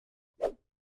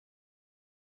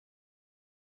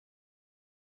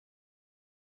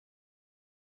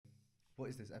What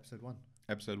is this? Episode 1?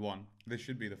 Episode 1. This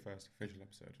should be the first official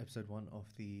episode. Episode 1 of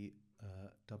the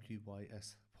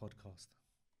WYS Podcast.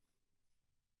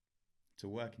 It's a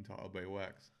working title, but it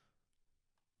works.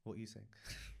 What are you saying?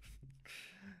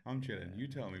 I'm chilling. You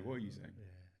tell me. What are you saying? Yeah,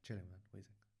 chilling, man. What are you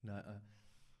saying? No,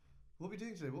 what are we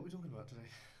doing today? What are we talking about today?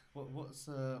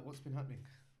 What's been happening?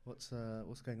 What's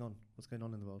going on? What's going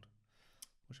on in the world?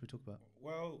 What should we talk about?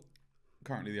 Well,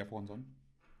 currently the F1's on.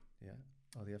 Yeah.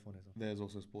 Oh, the F1 is on. There's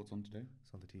also sports on today.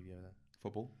 It's on the TV over there.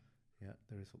 Football. Yeah,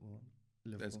 there is football on.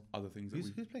 Liverpool. There's other things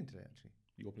Who's playing today, actually?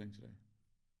 You're playing today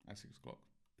at 6 o'clock.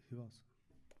 Who else?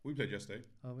 We played yesterday.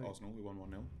 Oh, wait. Arsenal. We won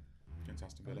 1-0 against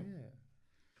Aston Oh, Villa. yeah.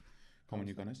 Come on,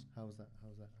 you Gunners. How was that?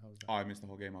 I missed the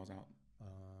whole game. I was out. Fair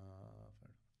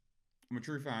enough. I'm a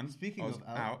true fan. Speaking I was of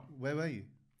out, where were you?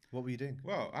 What were you doing?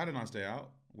 Well, I had a nice day out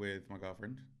with my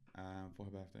girlfriend for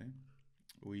her birthday.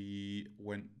 We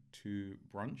went to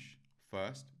brunch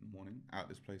first in the morning at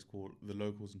this place called The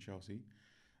Locals in Chelsea.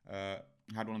 Had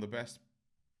one of the best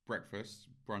breakfast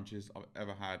brunches I've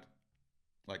ever had,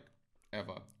 like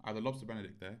ever. I had the lobster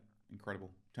Benedict there,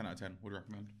 incredible. 10 out of 10, would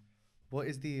recommend. What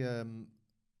is the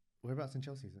whereabouts in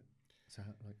Chelsea is it? So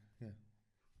yeah.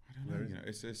 I don't know. You know,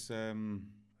 it's Where is it?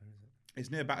 it's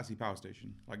near Battersea Power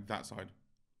Station, like that side.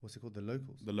 What's it called? The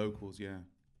Locals. The Locals, yeah.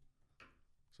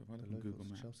 So if I The look on Google Locals,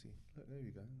 Maps, Chelsea. Look, there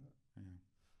you go. yeah.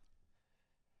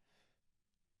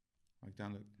 Like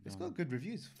down. It's got good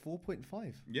reviews.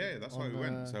 4.5. Yeah, that's why we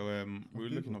went. So we were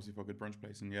looking Google. obviously for a good brunch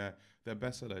place, and yeah, their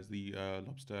bestseller is the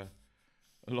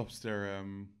lobster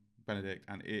Benedict,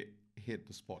 and it hit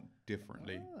the spot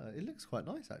differently. It looks quite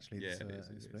nice actually. Yeah, this, it is,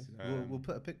 this it place. is. We'll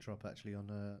put a picture up actually on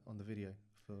the video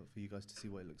for you guys to see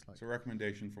what it looks like. So a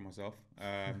recommendation from myself: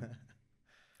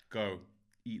 go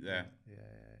eat there.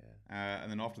 Yeah.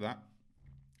 And then after that,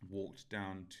 we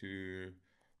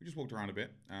just walked around a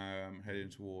bit, heading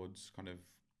towards kind of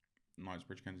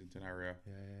Knightsbridge, Kensington area.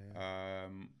 Yeah.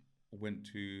 Went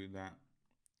to that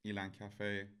Elan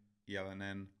Cafe,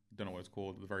 ELNN. Don't know what it's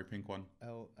called, the very pink one.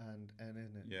 L and N,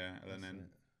 isn't it? Yeah, LNN.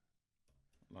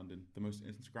 London, the most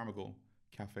Instagrammable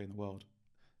cafe in the world,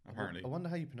 apparently. I wonder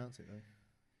how you pronounce it though.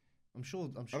 I'm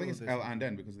sure. I think it's L and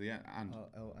N because of the and.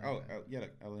 L yeah,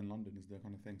 like L in London is the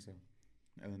kind of thing. So,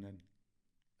 L and N.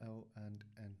 L and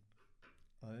N.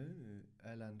 Oh,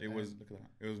 L and It N. was, look at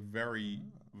that. It was very,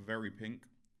 very pink,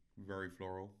 very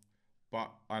floral.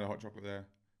 But I had a hot chocolate there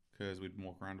because we'd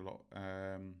walk around a lot.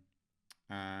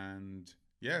 And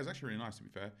yeah, it was actually really nice to be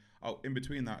fair. Oh, in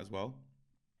between that as well,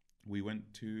 we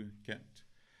went to get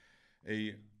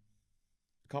a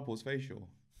couple's facial.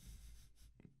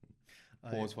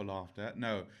 Pause for laughter.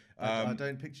 No. I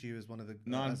don't picture you as one of the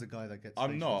as a guy that gets.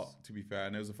 I'm facials. not, to be fair,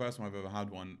 and it was the first time I've ever had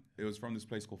one. It was from this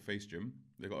place called Face Gym.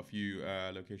 They got a few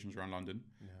locations around London.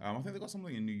 Yeah. I think they got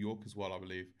something in New York as well, I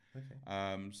believe.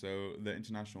 Okay. So they're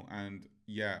international, and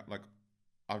yeah, like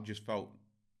I've just felt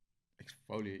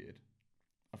exfoliated.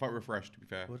 I felt refreshed, to be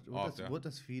fair. What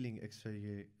does feeling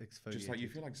exfoliate? Just like you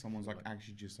feel like someone's like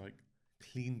actually just like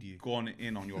cleaned you, gone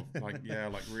in on your like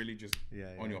like really just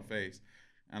on your face.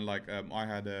 And like I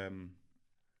had a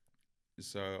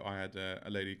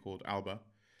lady called Alba,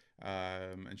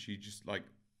 and she just like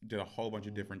did a whole bunch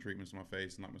of different treatments on my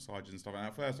face and like massages and stuff. And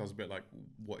at first I was a bit like,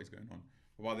 what is going on?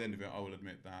 But by the end of it, I will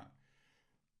admit that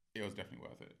it was definitely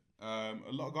worth it. A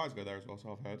lot of guys go there as well,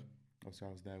 so I've heard. Obviously,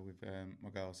 I was there with my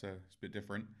girl, so it's a bit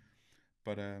different.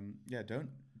 But yeah,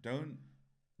 don't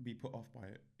be put off by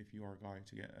it if you are a guy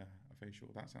to get a facial.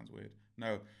 That sounds weird.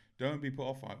 No, don't be put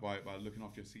off by looking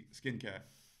after your skincare,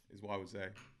 is what I would say.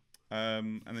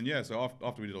 And then yeah, so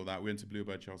after we did all that, we went to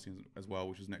Bluebird Chelsea as well,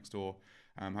 which was next door.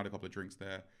 Had a couple of drinks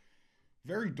there.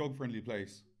 Very dog friendly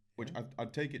place, which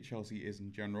I'd take it Chelsea is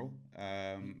in general.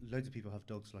 Loads of people have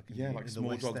dogs like like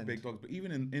small dogs, big dogs. But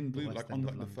even in Blue, like on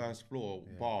the first floor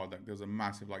bar, like there's a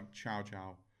massive like chow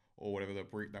chow or whatever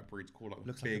that breed's called, like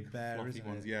looks big like a bear, fluffy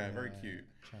ones. Yeah, very cute.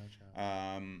 Chow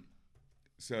chow.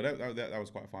 So that was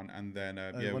quite fun. And then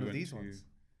we one went of these to, ones.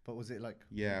 But was it like?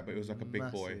 Yeah, but it was like a big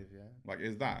massive, boy. Yeah? Like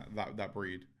is that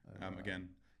breed? Again.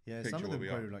 Yeah, picture some of where them we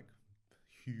grow are. like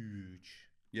huge.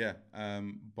 Yeah,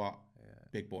 but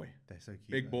big boy. They're so cute.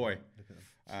 Big boy. Look at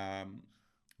them.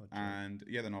 And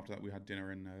yeah, then after that we had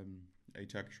dinner in a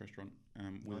Turkish restaurant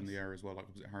within the area as well. Like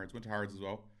was it Harrods? Went to Harrods as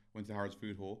well. Went to the Harrods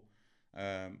food hall.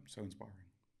 So inspiring.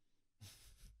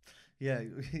 Yeah,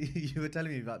 you were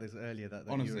telling me about this earlier. That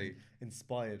Honestly, you were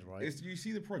inspired, right? You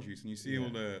see the produce and you see all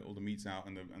the meats out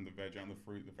and the veg and the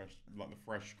fruit, the fresh like the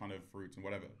fresh kind of fruits and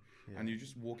whatever. Yeah. And you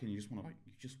just walk in, you just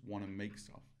want to make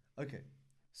stuff. Okay.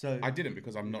 So I didn't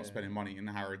because I'm not spending money in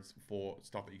Harrods for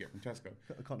stuff that you get from Tesco.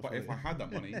 But if I had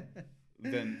that money,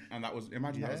 then and that was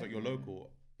imagine that was like your local,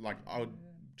 like I would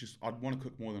I'd want to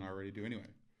cook more than I already do anyway.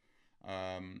 So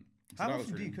How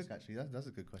often do you cook, actually? That's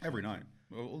a good question. Every night.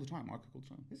 All the time. I cook all the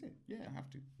time. Is it? Yeah, I have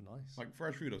to. Nice. Like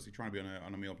fresh food, obviously, trying to be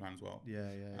on a meal plan as well.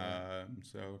 Yeah.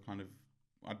 So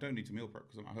I don't need to meal prep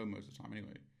because I'm at home most of the time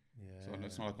anyway. Yeah. So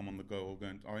it's not like I'm on the go or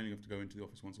going. I only have to go into the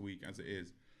office once a week as it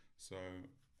is. So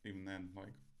even then,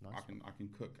 like Nice. I can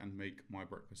cook and make my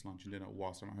breakfast, lunch, and dinner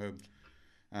whilst I'm at home.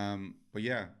 But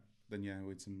yeah, then we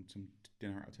had some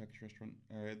dinner at a Turkish restaurant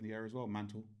in the area as well.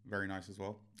 Mantle, very nice as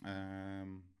well.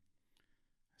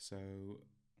 So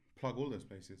plug all those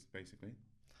places basically.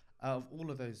 Out of all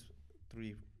of those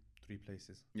three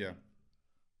places, Yeah.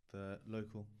 the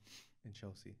local in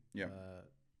Chelsea. Yeah.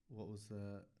 What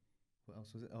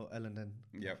else was it? Oh, L&N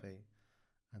Yep. Cafe,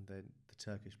 and then the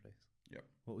Turkish place. Yep.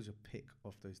 What was your pick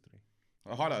of those three?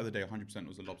 The highlight of the day, 100%,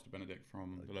 was the Lobster Benedict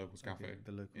from the Locals Cafe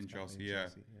The Locals in Cafe Chelsea. Yeah.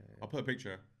 I'll put a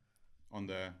picture on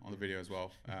the video as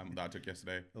well that I took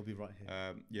yesterday. It'll be right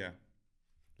here. Yeah.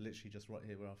 Literally just right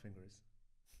here where our finger is.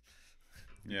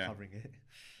 Yeah. Covering it.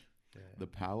 Yeah. The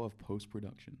power of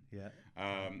post-production. Yeah.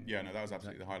 No, that was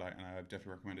absolutely the highlight, and I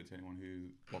definitely recommend it to anyone who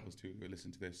bothers to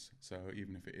listen to this. So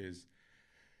even if it is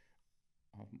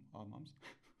our mums,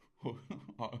 or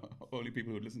only people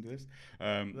who would listen to this,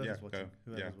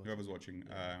 whoever's watching,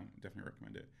 definitely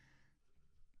recommend it.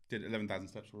 Did 11,000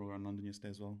 steps all around London yesterday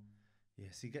as well.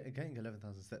 Yeah, see, getting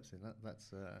 11,000 steps in,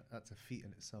 that's a feat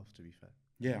in itself, to be fair.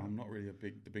 Yeah, I'm not really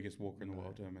the biggest walker in the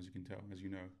world, as you can tell, as you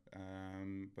know.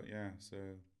 But yeah, so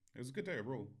it was a good day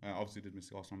overall. Obviously, did miss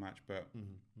the Arsenal match, but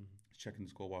checking the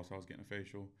score whilst I was getting a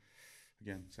facial.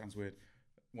 Again, sounds weird.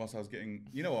 Whilst I was getting,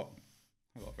 you know what?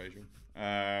 I got a facial.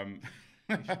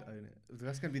 You should own it.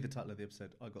 That's going to be the title of the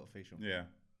episode. I got a facial. Yeah.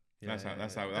 That's how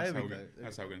we're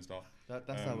going to start. That's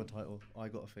our title. I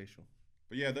got a facial.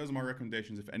 But yeah, those are my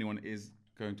recommendations. If anyone is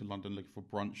going to London looking for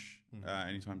brunch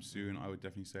anytime soon, I would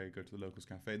definitely say go to the Locals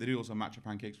Cafe. They do also matcha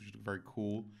pancakes, which look very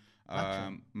cool.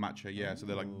 Matcha, yeah. So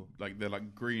they're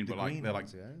like green, but like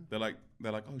they're like,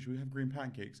 oh, should we have green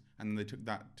pancakes? And then they took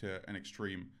that to an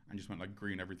extreme and just went like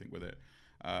green everything with it.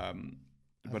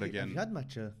 But again, have you had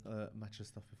matcha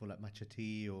stuff before, like matcha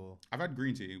tea or? I've had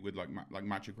green tea with like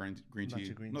matcha green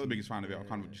tea. Not the biggest fan of it. I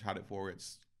kind of just had it for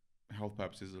its health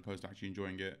purposes as opposed to actually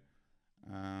enjoying it.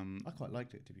 I quite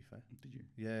liked it, to be fair. Did you?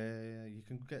 Yeah. You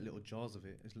can get little jars of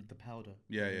it. It's the powder.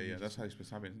 Yeah. That's how you're supposed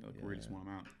to have it. Like a really small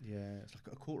amount. Yeah, it's like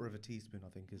a quarter of a teaspoon, I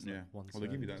think, is like one. Well, they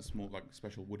give you that small, like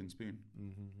special wooden spoon.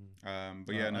 But I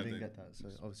didn't get that, so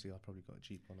obviously I probably got a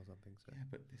cheap one or something. So. Yeah,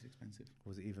 but it's expensive.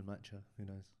 Was it even matcha? Who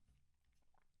knows?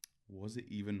 Was it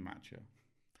even matcha?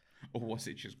 Or was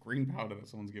it just green powder that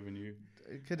someone's given you?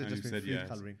 It could have just been food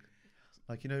colouring.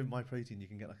 Like, My Protein, you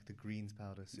can get like the greens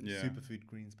powder, superfood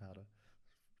greens powder.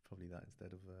 Probably that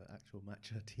instead of actual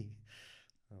matcha tea.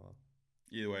 Oh well.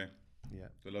 Either way. Yeah.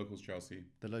 The Locals Chelsea.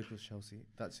 That was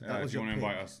if you want to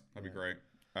invite us, that'd be great.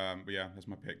 But yeah, that's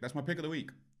my pick. That's my pick of the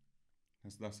week.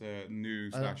 That's a new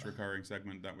 / recurring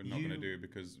segment that we're not going to do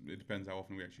because it depends how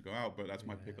often we actually go out. But that's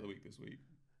my pick of the week this week.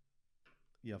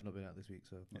 Yeah, I've not been out this week,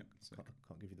 so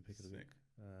can't give you the pick of the week.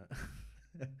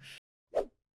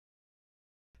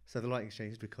 So the lighting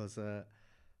changed because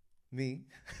me,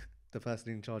 the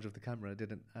person in charge of the camera,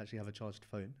 didn't actually have a charged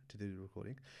phone to do the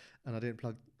recording, and I didn't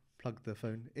plug the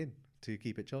phone in to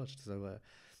keep it charged. So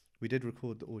we did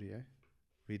record the audio.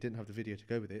 We didn't have the video to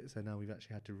go with it, so now we've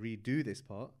actually had to redo this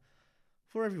part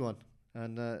for everyone.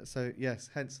 And so yes,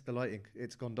 hence the lighting.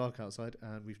 It's gone dark outside,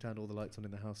 and we've turned all the lights on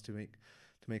in the house to make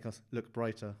us look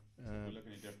brighter. So if we're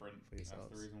looking different. That's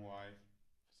the reason why.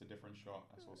 It's a different shot.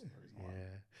 That's also the reason why.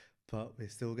 Yeah, but we're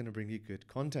still going to bring you good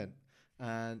content.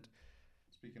 And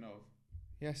speaking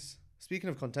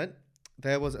of content,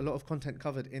 there was a lot of content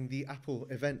covered in the Apple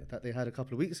event that they had a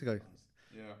couple of weeks ago.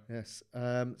 Yeah. Yes.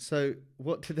 So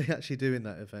what did they actually do in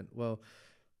that event? Well,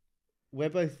 we're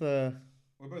both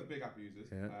big Apple users.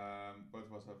 Yeah. Both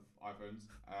of us have iPhones.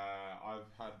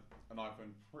 I've had an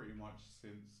iPhone pretty much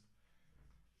since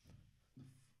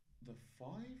the 5.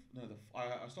 No,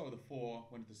 I started with the 4,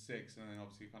 went to the 6, and then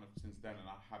obviously kind of since then, and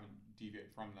I haven't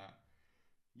deviated from that.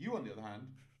 You, on the other hand,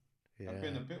 have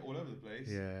been a bit all over the place.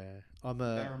 Yeah,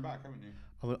 there and back, haven't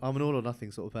you? I'm an all or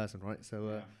nothing sort of person, right?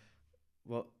 So,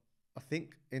 well, I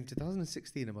think in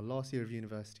 2016, in my last year of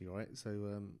university, right?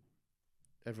 So,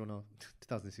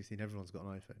 2016, everyone's got an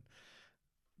iPhone.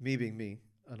 Me being me,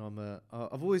 and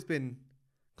I've always been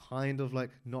kind of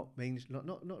like not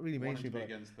really mainstream, but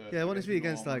I wanted to be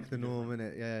against like the norm,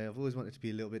 innit? Yeah, I've always wanted to be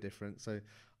a little bit different. So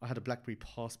I had a BlackBerry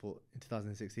Passport in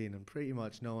 2016, and pretty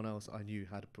much no one else I knew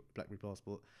had a BlackBerry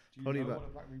Passport. Do you know what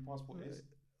a BlackBerry Passport is?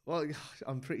 Well,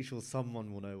 I'm pretty sure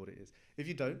someone will know what it is. If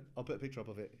you don't, I'll put a picture up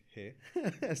of it here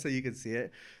so you can see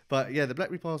it. But yeah, the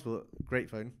BlackBerry Passport, great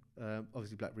phone.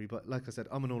 Obviously BlackBerry, but like I said,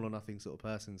 I'm an all or nothing sort of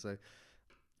person. So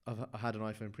I had an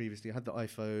iPhone previously. I had the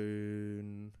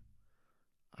iPhone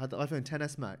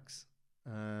 10s Max.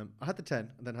 I had the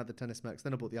 10 and then had the 10s Max.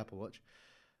 Then I bought the Apple Watch.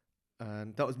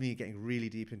 And that was me getting really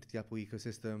deep into the Apple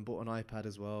ecosystem. Bought an iPad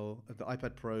as well. The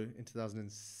iPad Pro in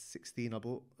 2016, I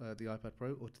bought the iPad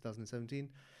Pro, or 2017.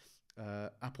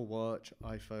 Apple Watch,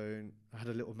 iPhone. I had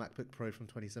a little MacBook Pro from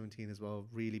 2017 as well.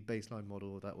 Really baseline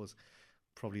model that was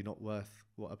probably not worth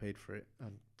what I paid for it,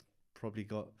 and probably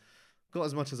got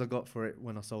as much as I got for it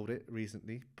when I sold it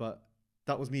recently. But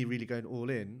that was me really going all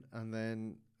in. And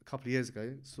then a couple of years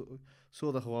ago,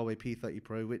 saw the Huawei P30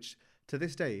 Pro, which to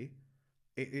this day,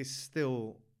 it is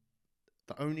still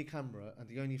the only camera and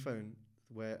the only phone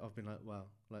where I've been like, wow,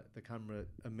 like the camera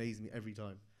amazed me every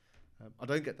time. I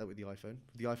don't get that with the iPhone.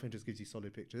 The iPhone just gives you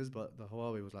solid pictures, but the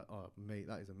Huawei was like, oh, mate,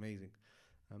 that is amazing.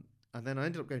 And then I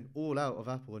ended up going all out of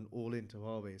Apple and all into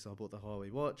Huawei. So I bought the Huawei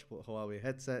watch, bought Huawei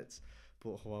headsets,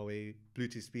 bought Huawei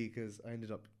Bluetooth speakers. I ended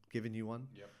up giving you one.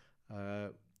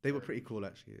 Yep. They were pretty cool,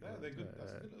 actually. Yeah, they're good.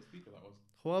 That's a good little speaker that was.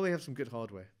 Huawei have some good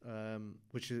hardware,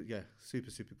 which is, super,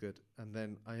 super good. And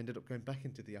then I ended up going back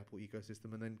into the Apple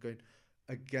ecosystem and then going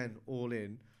again all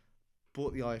in.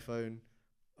 Bought the iPhone.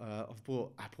 I've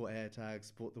bought Apple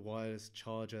AirTags. Bought the wireless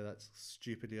charger that's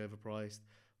stupidly overpriced.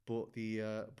 Bought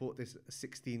this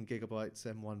 16 gigabytes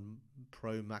M1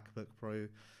 Pro MacBook Pro,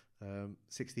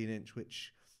 16-inch,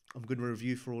 which I'm going to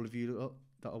review for all of you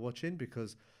that are watching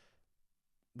because,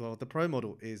 well, the Pro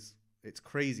model it's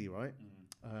crazy, right?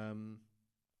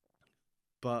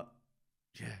 But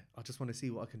yeah, I just want to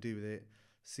see what I can do with it,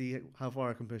 see how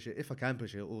far I can push it, if I can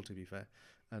push it at all, to be fair.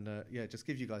 And just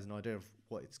give you guys an idea of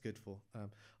what it's good for.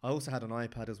 I also had an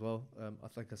iPad as well. I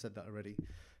think I said that already.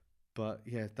 But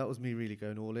yeah, that was me really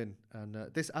going all in. And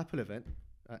this Apple event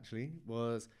actually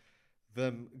was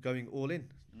them going all in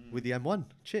with the M1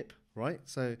 chip, right?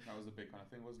 So that was a big kind of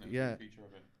thing, wasn't it? Yeah. Feature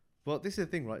of it. Well, this is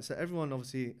the thing, right? So everyone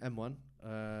obviously M1.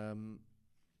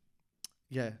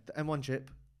 The M1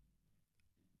 chip.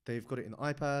 They've got it in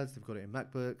iPads, they've got it in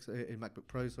MacBooks, in MacBook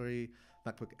Pro,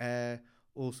 MacBook Air,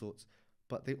 all sorts.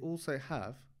 But they also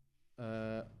have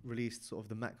released sort of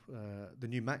the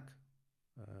new Mac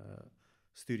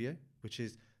Studio, which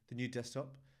is the new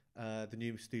desktop, the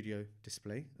new Studio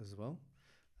display as well,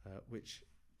 which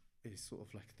is sort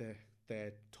of like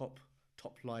their top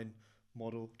line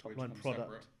model, top line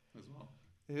product as well.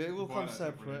 Yeah, it all comes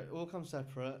separate. It all comes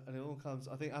separate, and it all comes.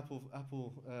 I think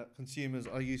Apple consumers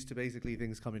are used to basically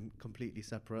things coming completely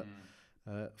separate.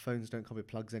 Phones don't come with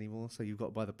plugs anymore, so you've got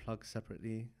to buy the plug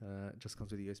separately. It just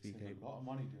comes with a USB cable. A lot of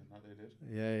money doing that. They did.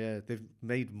 Yeah. They've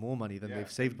made more money than they've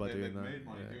saved by doing that. They've made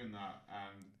money doing that,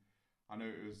 and I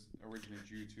know it was originally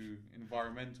due to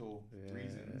environmental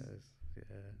reasons.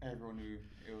 Yeah. Everyone knew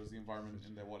it was the environment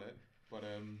in their wallet, but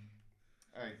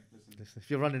hey, listen. If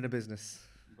you're running a business,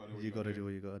 you got to do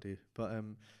what you got to do. But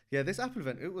this Apple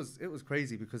event, it was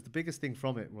crazy because the biggest thing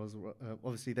from it was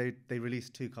obviously they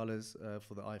released two colors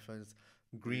for the iPhones,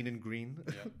 green and green.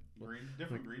 Yeah, green,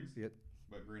 different greens. Yeah,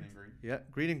 but green and green. Yeah,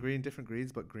 green and green, different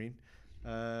greens, but green.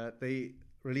 They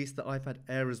released the iPad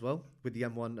Air as well with the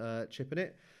M1 chip in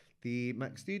it, the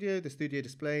Mac Studio, the Studio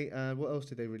Display, and what else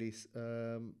did they release?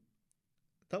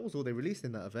 That was all they released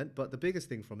in that event. But the biggest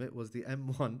thing from it was the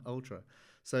M1 Ultra.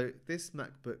 So this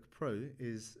MacBook Pro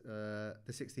is the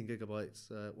 16 gigabytes,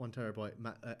 1 terabyte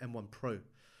M1 Pro,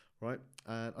 right?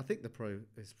 And I think the Pro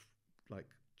is like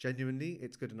genuinely,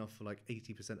 it's good enough for like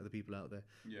 80% of the people out there.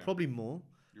 Yeah. Probably more.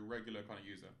 Your regular kind of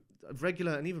user.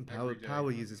 Regular and even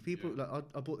power users. People like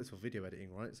I bought this for video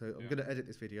editing, right? So I'm gonna edit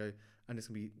this video and it's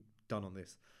gonna be done on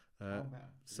this.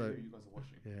 So you guys are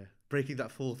watching. Yeah, breaking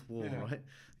that fourth wall, right?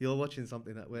 You're watching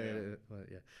something that way.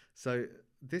 So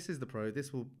this is the Pro.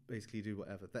 This will basically do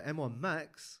whatever. The M1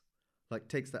 Max like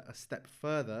takes that a step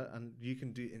further, and you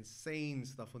can do insane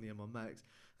stuff on the M1 Max.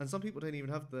 And some people don't even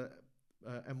have the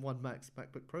M1 Max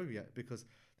MacBook Pro yet because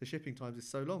the shipping times is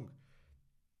so long.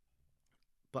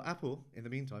 But Apple, in the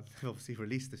meantime, they've obviously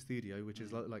released the Studio, which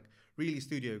is like really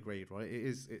studio grade, right?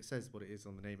 It says what it is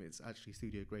on the name. It's actually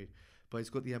studio grade, but it's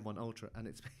got the M1 Ultra, and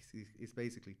it's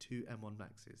basically two M1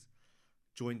 Maxes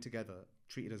joined together,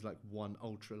 treated as like one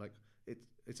Ultra. Like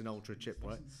it's an Ultra chip,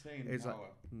 right? Insane it's power.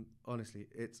 Like, honestly,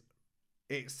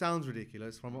 it sounds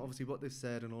ridiculous from obviously what they've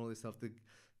said and all this stuff,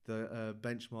 the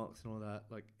benchmarks and all that.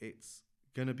 Like it's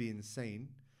gonna be insane,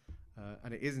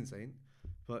 and it is insane.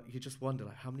 But you just wonder,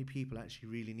 like, how many people actually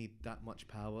really need that much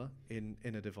power in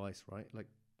a device, right? Like,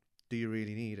 do you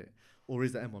really need it? Or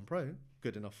is the M1 Pro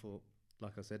good enough for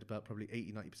like I said, about probably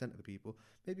 80-90% of the people,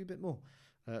 maybe a bit more.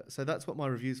 So that's what my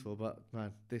review's for. But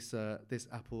man, this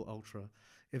Apple Ultra,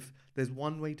 if there's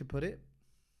one way to put it,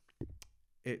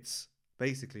 it's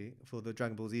basically, for the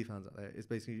Dragon Ball Z fans out there, it's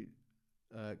basically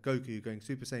Goku going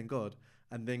Super Saiyan God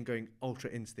and then going Ultra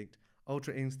Instinct.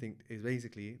 Ultra Instinct is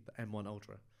basically the M1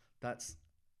 Ultra. That's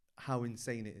how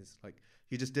insane it is. Like,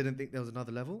 you just didn't think there was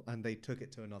another level, and they took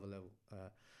it to another level.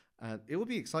 And it will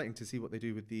be exciting to see what they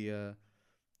do with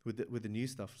the new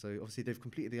stuff. So obviously they've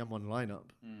completed the M1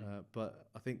 lineup, but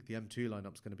I think the M2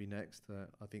 lineup's going to be next.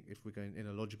 I think if we're going in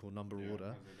a logical number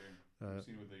order. As they do. You've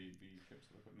seen with the chips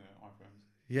that they put in their iPhones.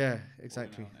 Yeah,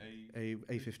 exactly.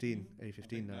 A15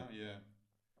 A15 now. Yeah.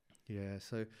 Yeah,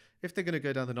 so if they're going to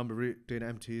go down the number route doing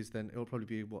M2s, then it'll probably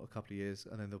be a couple of years,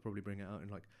 and then they'll probably bring it out in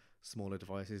like smaller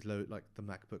devices, like the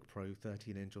MacBook Pro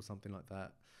 13-inch or something like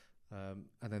that,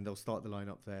 and then they'll start the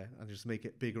lineup there and just make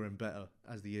it bigger and better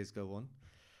as the years go on.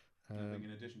 I think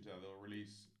in addition to that, they'll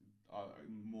release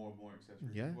more and more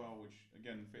accessories as well, which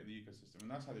again fit the ecosystem,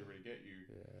 and that's how they really get you.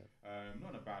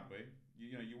 Not in a bad way.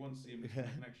 You want to see a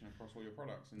connection across all your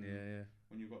products, and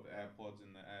when you've got the AirPods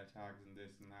and the AirTags and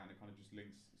this and that, and it kind of just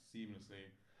links seamlessly.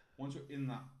 Once you're in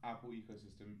that Apple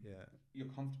ecosystem,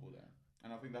 you're comfortable there,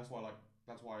 and I think that's why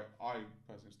I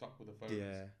personally stuck with the phones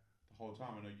the whole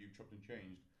time. I know you've chopped and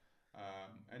changed.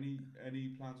 Any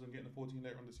plans on getting the 14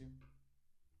 later on this year?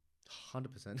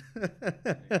 100%.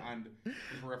 And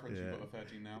for reference, you've got the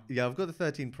 13 now. Yeah, I've got the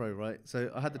 13 Pro, right?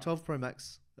 So I had the 12 Pro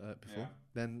Max before.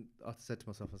 Then I said to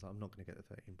myself, I was like, I'm not going to get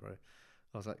the 13 Pro.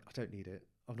 I was like, I don't need it.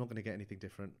 I'm not going to get anything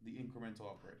different. The incremental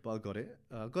upgrade. But I got it.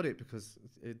 I got it because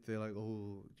they're like,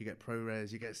 oh, you get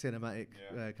ProRes, you get cinematic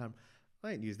camera.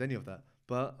 I ain't used any of that,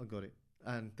 but I got it.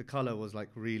 And the color was like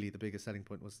really the biggest selling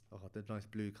point was the nice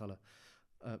blue color.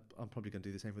 I'm probably going to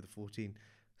do the same with the 14.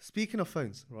 Speaking of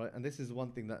phones, right, and this is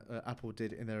one thing that Apple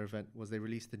did in their event was they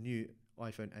released the new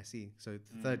iPhone SE, so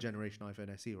the third generation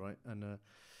iPhone SE, right? And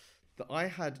I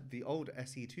had the old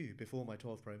SE2 before my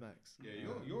 12 Pro Max. Yeah,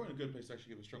 you're in a good place to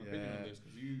actually give a strong opinion on this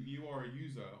because you are a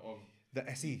user of the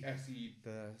SE,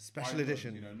 the special iPhones,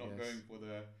 edition. Not going for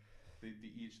the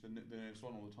newest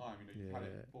one all the time. You've had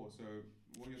it before. So,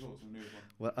 what are your thoughts on the newest one?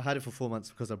 Well, I had it for 4 months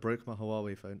because I broke my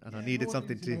Huawei phone, and I needed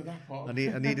something I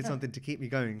needed something to keep me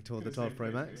going toward the 12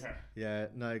 Pro Max. Yeah,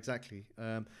 no, exactly.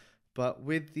 But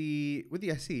with the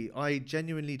SE, I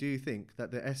genuinely do think that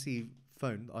the SE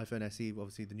phone, the iPhone SE,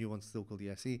 obviously the new one's still called the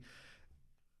SE,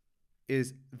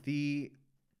 is the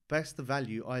best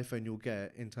value iPhone you'll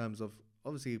get in terms of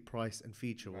obviously price and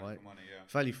feature, right?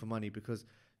 Value for money, because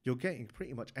you're getting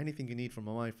pretty much anything you need from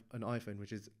an iPhone,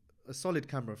 which is a solid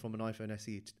camera from an iPhone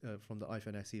SE, from the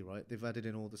iPhone SE, right? They've added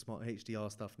in all the smart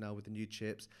HDR stuff now with the new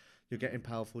chips. You're getting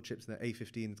powerful chips, and the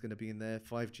A15 is going to be in there,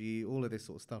 5G, all of this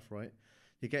sort of stuff, right?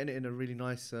 You're getting it in a really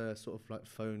nice sort of like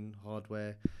phone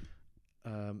hardware.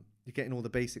 You're getting all the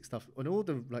basic stuff and all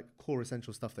the like core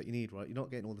essential stuff that you need, right? You're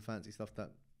not getting all the fancy stuff that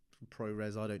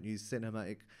ProRes I don't use,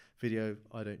 cinematic video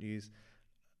I don't use.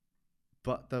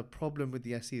 But the problem with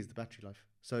the SE is the battery life.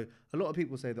 So a lot of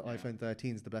people say the iPhone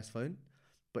 13 is the best phone.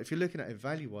 But if you're looking at it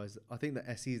value-wise, I think the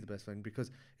SE is the best phone,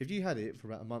 because if you had it for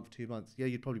about a month, 2 months,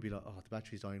 you'd probably be like, oh, the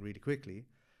battery's dying really quickly.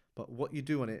 But what you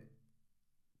do on it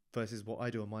versus what I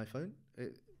do on my phone,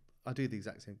 I do the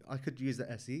exact same. I could use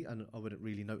the SE and I wouldn't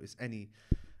really notice any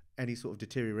sort of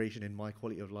deterioration in my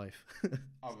quality of life.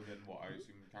 Other than what I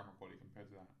assume the camera quality compared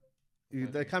to that.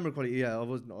 The camera quality, I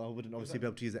wouldn't obviously be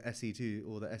able to use the SE2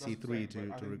 or the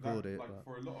SE3 to record it. Like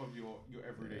for a lot of your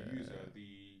everyday user,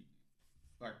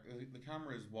 the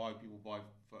camera is why people buy.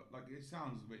 It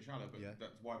sounds a bit shallow, but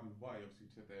that's why people buy.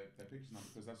 Obviously, to their pictures now,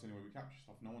 because that's the only way we capture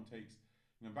stuff. No one takes.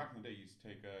 Back in the day,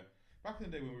 back in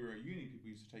the day when we were at uni, people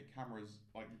used to take cameras,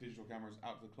 like digital cameras,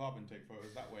 out to the club and take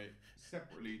photos that way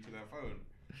separately to their phone.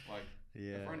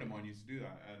 A friend of mine used to do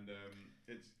that, and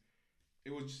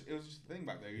it was just a thing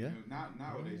back there.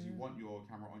 Nowadays you want your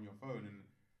camera on your phone, and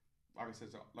like I said,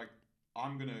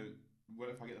 I'm gonna. Well,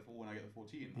 if I get when I get the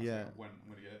 14, when I'm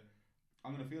gonna get it,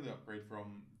 I'm gonna feel the upgrade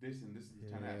from this, and this is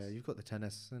the 10s. Yeah, you've got the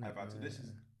 10s. So this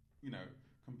is,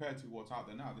 compared to what's out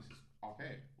there now, this is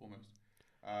archaic almost.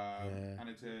 And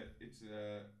it's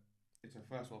a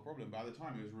first world problem. But at the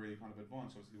time, it was really kind of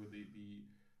advanced. Obviously, with the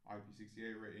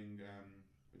IP68 rating,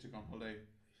 we took it on holiday,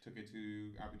 took it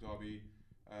to Abu Dhabi.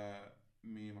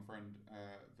 Me and my friend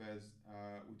Vez,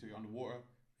 we took it underwater,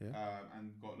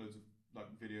 and got loads of like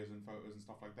videos and photos and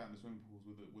stuff like that in the swimming pools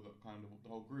with the kind of the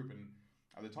whole group. And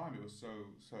at the time, it was so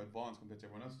advanced compared to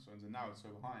everyone else's phones, and now it's so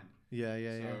behind.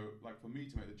 So like for me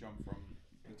to make the jump from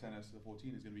the 10s to the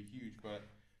 14 is going to be huge, but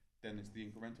then it's the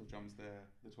incremental jumps there,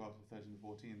 the 12 to 13 to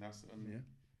 14.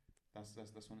 that's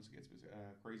when it gets a bit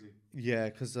crazy. Yeah,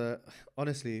 because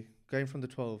honestly, going from the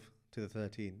 12 to the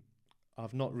 13,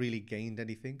 I've not really gained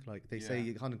anything. Like they say,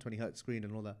 120 hertz screen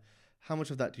and all that. How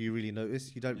much of that do you really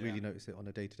notice? You don't really notice it on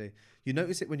a day to day. You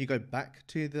notice it when you go back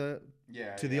to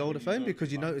the older phone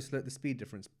because you notice the speed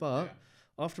difference. But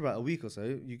after about a week or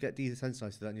so, you get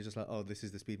desensitized to that, and you're just like, oh, this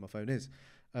is the speed my phone is.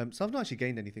 So I've not actually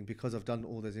gained anything because I've done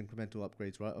all those incremental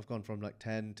upgrades. Right, I've gone from like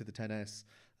 10 to the 10s,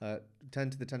 10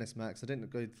 to the 10s Max. I didn't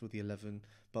go for the 11,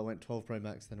 but I went 12 Pro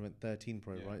Max, then I went 13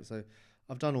 Pro. Right, so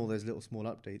I've done all those little small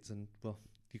updates, and well,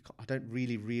 I don't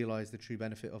really realize the true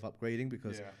benefit of upgrading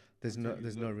because there's no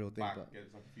real thing. But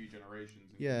it's like a few generations.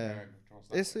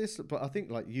 But I think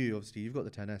like you, obviously, you've got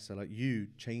the 10s, so like you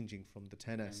changing from the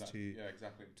 10s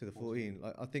to the 14.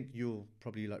 Like I think you'll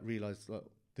probably like realize like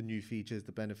the new features,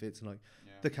 the benefits, and like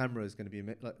the camera is going to be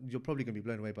like you're probably going to be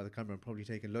blown away by the camera and probably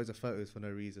taking loads of photos for no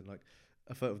reason, like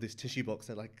a photo of this tissue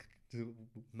box at like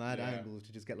mad angles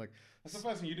to just get like that's the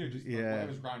first thing you do, just like,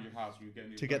 whatever's around your house, you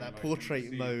get to get that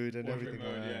portrait mode and everything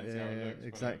like that.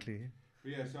 Exactly.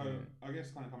 But I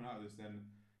guess kind of coming out of this, then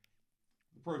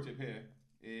the pro tip here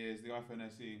is the iPhone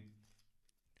SE.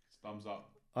 It's thumbs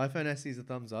up. iPhone SE is a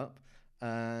thumbs up,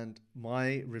 and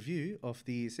my review of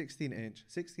the 16-inch,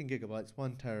 16 gigabytes,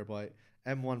 1 terabyte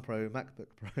M1 Pro MacBook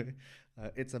Pro.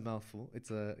 It's a mouthful.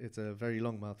 It's a very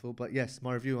long mouthful. But yes,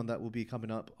 my review on that will be coming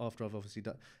up after I've obviously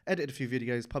edited a few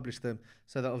videos, published them,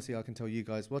 so that obviously I can tell you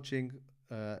guys watching,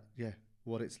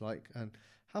 what it's like and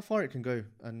how far it can go,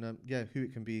 and who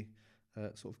it can be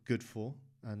sort of good for,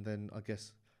 and then I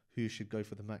guess who should go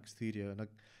for the Mac Studio. And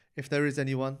if there is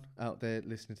anyone out there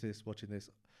listening to this, watching this,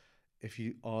 if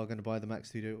you are going to buy the Mac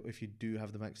Studio, if you do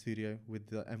have the Mac Studio with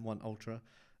the M1 Ultra,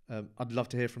 I'd love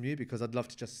to hear from you, because I'd love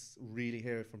to just really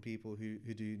hear from people who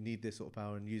do need this sort of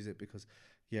power and use it, because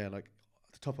like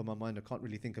at the top of my mind, I can't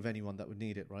really think of anyone that would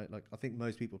need it, right? Like I think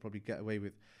most people probably get away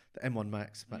with the M1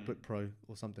 Max, MacBook Pro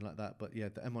or something like that. But the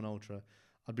M1 Ultra,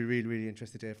 I'd be really, really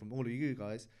interested to hear from all of you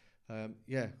guys.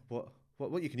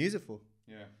 What you can use it for.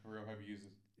 Yeah, for real heavy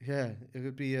users. Yeah, it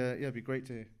would be it'd be great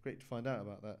to find out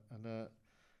about that. And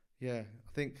I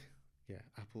think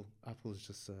Apple's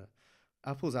just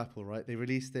Apple's Apple, right? They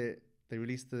released it. They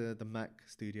released the Mac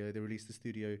Studio. They released the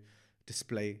Studio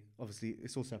display. Obviously,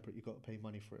 it's all separate. You've got to pay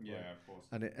money for it. Yeah, right? Of course.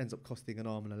 And it ends up costing an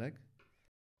arm and a leg.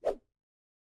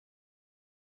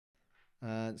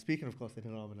 And speaking of costing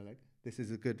an arm and a leg, this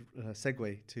is a good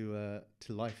segue to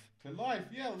life. To life,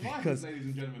 life, ladies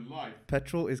and gentlemen, life.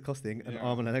 Petrol is costing an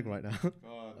arm and a leg right now.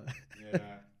 God,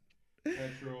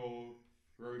 petrol,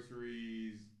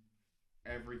 groceries,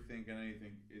 everything and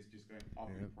anything is just going up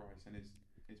in price, and it's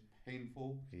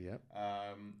painful. Yep.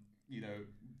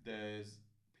 There's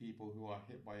people who are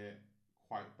hit by it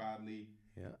quite badly.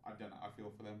 Yeah. I don't know. I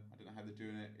feel for them. I don't know how they're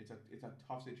doing it. It's a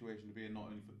tough situation to be in, not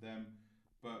only for them,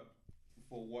 but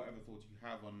for whatever thoughts you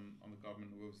have on the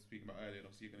government that we were speaking about earlier.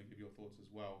 Obviously, you're going to give your thoughts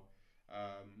as well.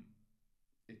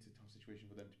 It's a tough situation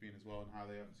for them to be in as well, and how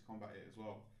they have to combat it as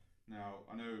well. Now,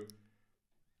 I know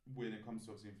when it comes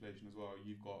to obviously inflation as well,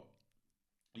 you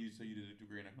did a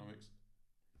degree in economics,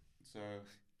 so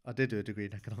I did do a degree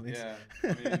in economics. Yeah,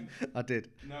 I mean, I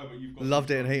did. No, but you've got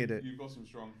loved it and hated it. You've got some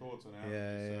strong thoughts on it.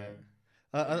 Yeah.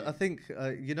 I think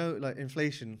like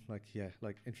inflation, like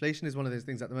inflation is one of those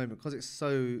things at the moment, because it's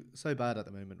so bad at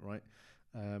the moment, right?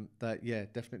 That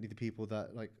definitely the people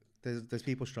that like there's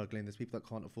people struggling, there's people that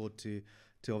can't afford to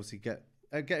obviously get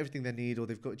everything they need, or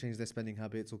they've got to change their spending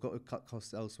habits, or got to cut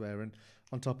costs elsewhere. And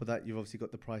on top of that, you've obviously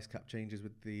got the price cap changes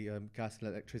with the gas and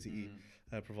electricity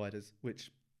providers,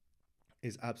 which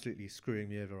is absolutely screwing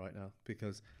me over right now,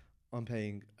 because I'm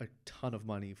paying a ton of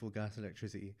money for gas and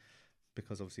electricity,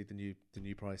 because obviously the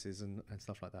new prices and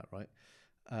stuff like that,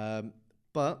 right?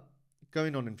 But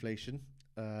going on inflation,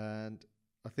 and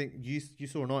I think you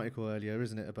saw an article earlier,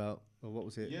 isn't it, about what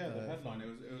was it? Yeah, the headline. It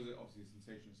was obviously a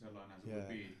sensational headline, as it would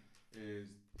be, is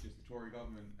just the Tory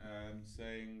government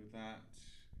saying that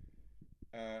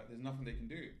there's nothing they can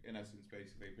do, in essence,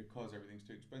 basically, because everything's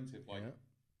too expensive.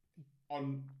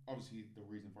 On obviously the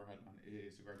reason for a headline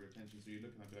is to grab your attention, so you're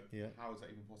looking at it, how is that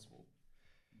even possible?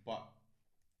 But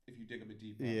if you dig a bit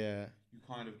deeper, you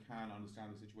kind of can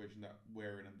understand the situation that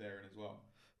we're in and they're in as well.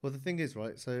 Well, the thing is,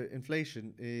 right, so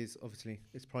inflation is obviously,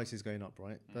 its prices going up,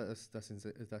 right? That's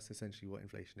essentially what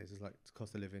inflation is. It's like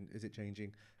cost of living. Is it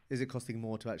changing? Is it costing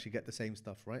more to actually get the same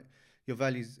stuff, right? Your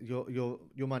values,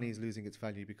 your money is losing its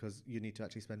value because you need to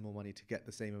actually spend more money to get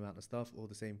the same amount of stuff, or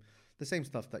the same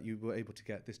stuff that you were able to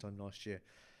get this time last year.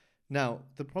 Now,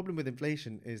 the problem with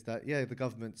inflation is that, the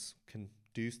governments can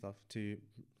do stuff to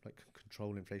like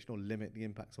control inflation or limit the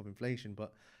impacts of inflation,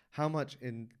 but how much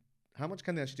in how much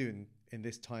can they actually do in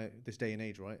this time, this day and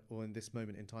age, right? Or in this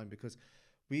moment in time? Because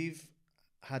we've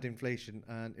had inflation,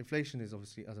 and inflation is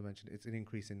obviously, as I mentioned, it's an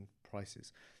increase in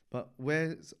prices. But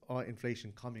where's our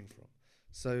inflation coming from?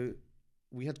 So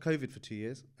we had COVID for 2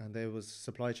 years, and there was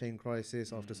supply chain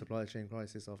crisis after supply chain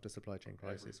crisis after supply chain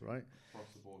crisis, Everything right?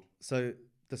 across the board. So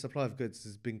the supply of goods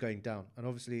has been going down, and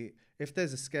obviously, if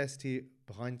there's a scarcity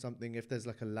behind something, if there's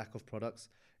like a lack of products,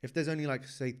 if there's only like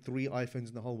say 3 iPhones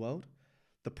in the whole world,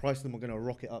 the price of them are going to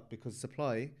rocket up because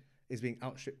supply is being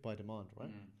outstripped by demand,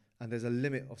 right? And there's a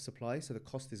limit of supply, so the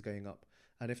cost is going up.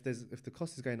 And if the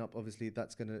cost is going up, obviously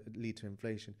that's going to lead to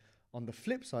inflation. On the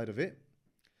flip side of it,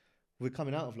 we're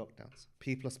coming out of lockdowns.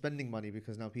 People are spending money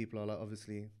because now people are like,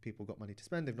 obviously people got money to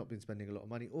spend. They've not been spending a lot of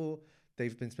money, or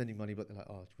they've been spending money, but they're like,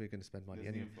 oh, we're going to spend money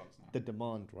There's anyway. the influx now. The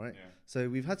demand, right? Yeah. So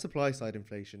we've had supply side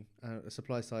inflation,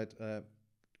 supply side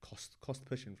cost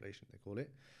push inflation, they call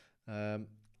it.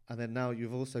 And then now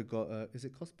you've also got, is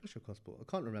it cost push or cost pull? I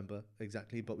can't remember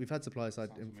exactly, but we've had supply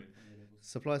side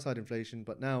inflation,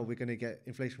 but now we're going to get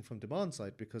inflation from demand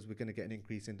side because we're going to get an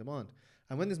increase in demand.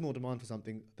 And when there's more demand for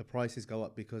something, the prices go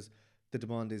up because the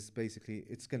demand is basically,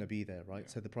 it's going to be there, right?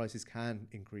 Yeah. So the prices can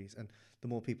increase. And the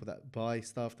more people that buy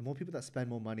stuff, the more people that spend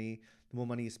more money, the more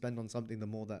money you spend on something, the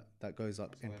more that goes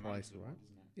up in price, right?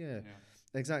 Yeah,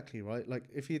 exactly, right? Like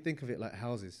if you think of it like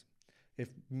houses, if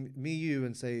me, you,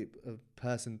 and say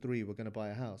person 3 were going to buy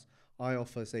a house, I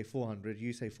offer say 400,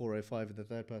 you say 405, and the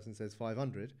third person says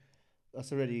 500.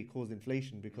 That's already caused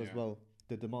inflation because well,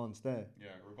 the demand's there. Yeah,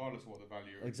 regardless of what the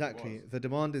value Exactly, was. the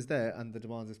demand is there, and the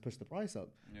demand has pushed the price up.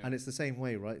 Yeah. And it's the same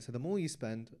way, right? So the more you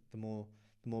spend, the more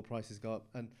prices go up.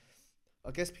 And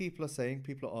I guess people are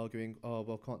arguing, oh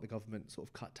well, can't the government sort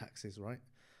of cut taxes, right?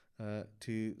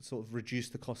 To sort of reduce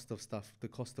the cost of stuff, the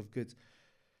cost of goods.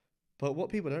 But what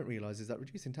people don't realize is that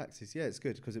reducing taxes, yeah, it's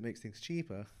good because it makes things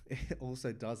cheaper. It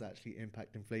also does actually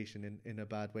impact inflation in a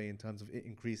bad way in terms of it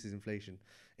increases inflation.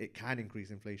 It can increase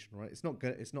inflation, right? It's not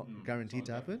guaranteed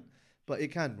to happen, but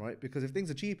it can, right? Because if things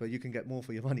are cheaper, you can get more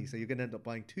for your money. So you're going to end up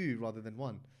buying 2 rather than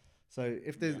 1. So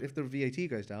if the VAT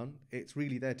goes down, it's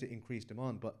really there to increase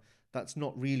demand, but that's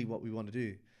not really what we want to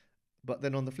do. But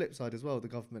then on the flip side as well, the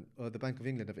government or the Bank of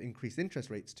England have increased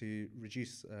interest rates to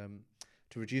reduce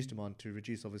demand, to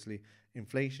reduce obviously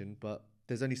inflation. But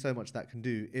there's only so much that can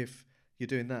do if you're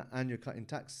doing that and you're cutting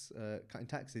taxes.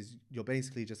 You're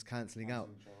basically just cancelling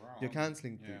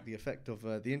the effect of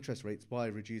the interest rates by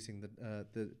reducing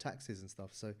the taxes and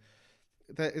stuff. So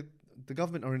the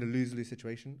government are in a lose-lose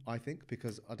situation, I think,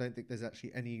 because I don't think there's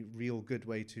actually any real good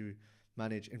way to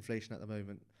manage inflation at the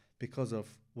moment because of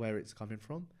where it's coming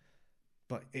from.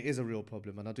 But it is a real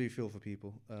problem, and I do feel for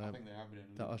people I think they have been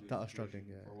in that are struggling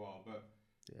for a while. But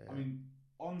yeah. I mean,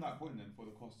 on that point then, for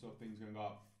the cost of things going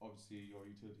up, obviously your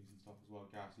utilities and stuff as well,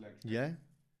 gas, electric. Yeah.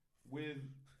 With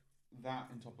that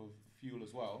on top of fuel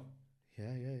as well.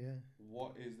 Yeah.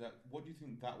 What is that? What do you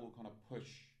think that will kind of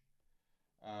push?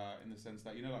 In the sense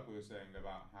that, like we were saying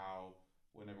about how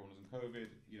when everyone was in COVID,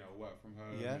 work from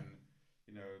home, and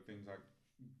things like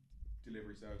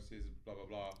delivery services, blah blah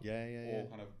blah. All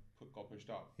kind of got pushed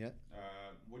up. Yeah.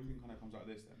 What do you think kind of comes out of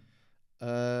this then?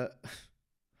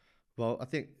 Well, I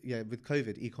think with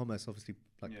COVID, e-commerce obviously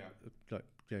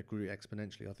grew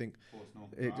exponentially. I think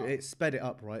it sped it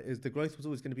up, right? The growth was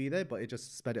always going to be there, but it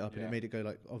just sped it up and it made it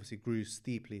go obviously grew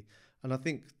steeply. And I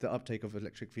think the uptake of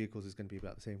electric vehicles is going to be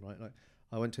about the same, right? Like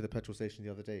I went to the petrol station the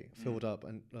other day, filled up,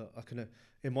 and I can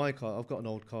in my car, I've got an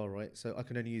old car, right? So I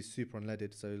can only use super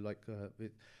unleaded. So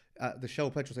at the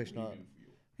Shell petrol station,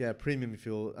 premium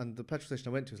fuel, and the petrol station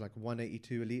I went to was like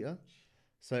 182 a litre.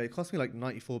 So it cost me like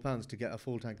 £94 to get a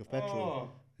full tank of petrol.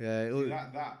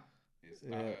 It's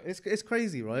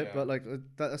crazy, right? Yeah. But like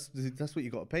that's what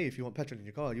you got to pay if you want petrol in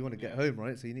your car. You want to get home,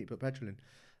 right? So you need to put petrol in.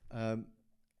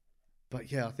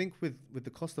 But yeah, I think with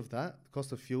the cost of that, the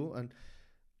cost of fuel, and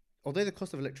although the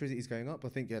cost of electricity is going up, I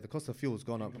think the cost of fuel has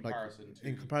gone up.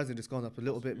 In comparison, it's gone up a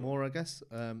little bit more, I guess.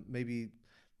 Maybe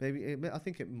I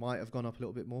think it might have gone up a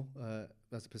little bit more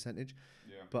as a percentage.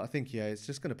 Yeah. But I think it's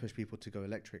just going to push people to go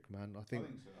electric, man. I think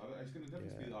so. It's going to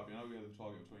definitely speed it up. We have the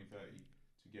target of 2030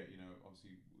 to get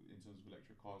obviously in terms of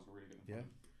electric cars, we're really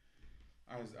getting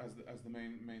as the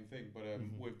main thing. But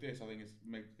with this, I think it's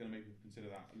going to make people consider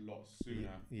that a lot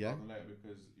sooner rather than later,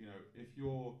 because if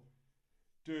you're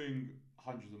doing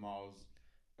hundreds of miles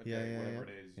a day, whatever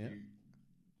it is,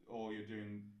 or you're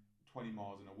doing 20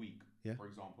 miles in a week. For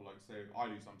example, like say I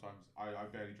do sometimes. I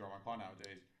barely drive my car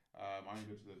nowadays. I only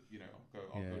go to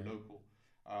I'll go local.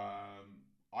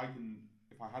 I can,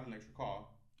 if I had an electric car,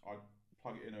 I'd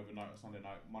plug it in overnight or Sunday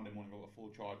night, Monday morning I've got a full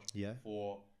charge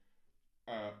for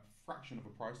fraction of a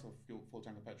price of full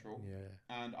tank of petrol, Yeah,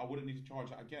 and I wouldn't need to charge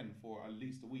that again for at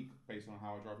least a week based on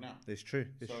how I drive now. it's true.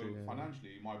 It's So true. Yeah,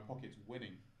 financially, my pocket's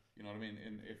winning. You know what I mean?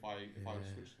 In if I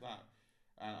yeah. switch to that,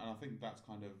 and I think that's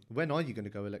kind of When are you going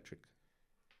to go electric?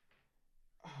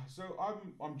 so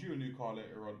I'm due a new car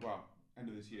later on. Well, end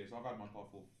of this year. So I've had my car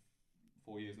for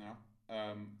 4 years now.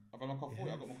 I've had my car 4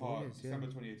 years. I got my car 4 years, December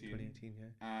 2018, 2018, yeah.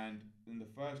 and in the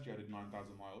first year I did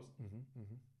 9,000 miles.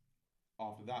 Mm-hmm.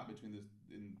 After that,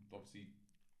 in obviously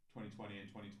 2020 and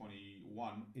 2021,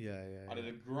 Yeah, yeah, I did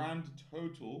a grand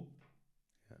total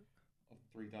of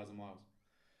 3,000 miles.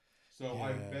 So yeah.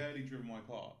 I've barely driven my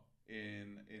car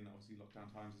in obviously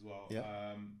lockdown times as well.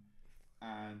 Yeah.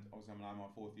 And obviously I'm now in my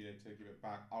 4th year to give it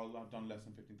back. I've done less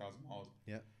than 15,000 miles.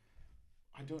 Yeah.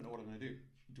 I don't know what I'm going to do.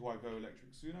 Do I go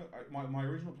electric sooner? My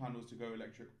original plan was to go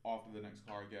electric after the next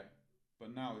car I get.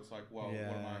 But now it's like, well,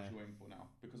 what am I actually waiting for now?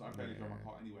 Because I barely drive my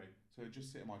car anyway. So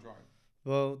just sit in my drive.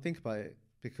 Well, think about it,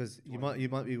 because it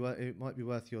might be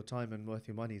worth your time and worth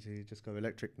your money to just go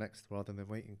electric next rather than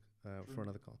waiting for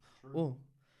another car. True. Or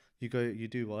you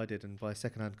do what I did and buy a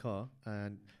second-hand car,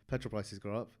 and petrol prices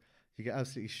go up. You get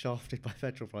absolutely shafted by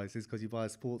petrol prices because you buy a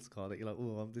sports car that you're like,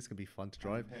 oh, this could be fun to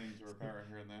drive. Paying to repair it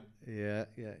here and there.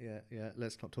 Yeah.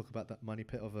 Let's not talk about that money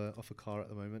pit of a car at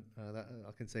the moment. That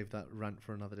I can save that rant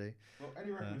for another day. Well,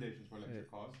 any recommendations for electric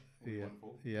cars? Would be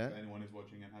wonderful. Yeah. If anyone is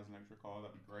watching and has an electric car,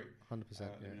 that'd be great. 100%.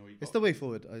 Yeah. It's the way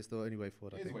forward. It's the only way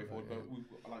forward. It is the way forward, but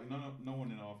no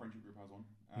one in our friendship group has one.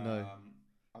 No.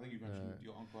 I think you mentioned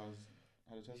your uncle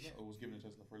had a Tesla, or was given a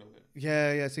Tesla for a little bit.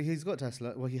 Yeah. So he's got a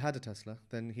Tesla. Well, he had a Tesla.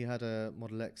 Then he had a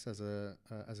Model X as a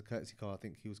courtesy car. I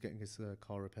think he was getting his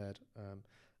car repaired.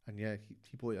 And yeah,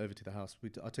 he brought it over to the house.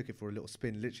 I took it for a little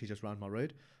spin, literally just round my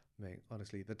road. Mate,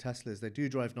 honestly, the Teslas, they do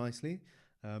drive nicely.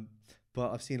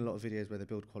 But I've seen a lot of videos where the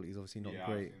build quality is obviously not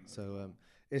great. So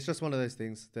it's just one of those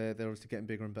things. They're obviously getting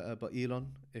bigger and better. But Elon,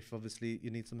 if obviously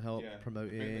you need some help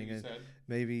promoting, and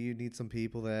maybe you need some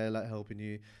people there like helping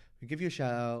you, we give you a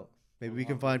shout out. Maybe we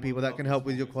can find people that can help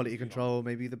with your quality control,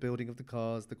 maybe the building of the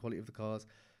cars, the quality of the cars.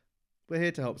 We're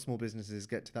here to help small businesses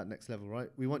get to that next level, right?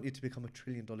 We want you to become a $1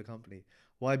 trillion company.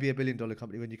 Why be a $1 billion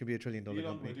company when you can be a $1 trillion company?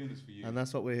 We're doing this for you. And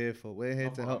that's what we're here for. We're here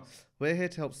to help. We're here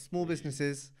to help small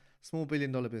businesses, small $1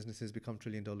 billion businesses become $1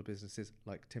 trillion businesses,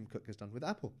 like Tim Cook has done with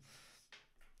Apple.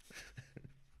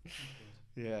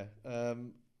 Yeah.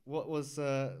 What was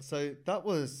so that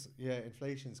was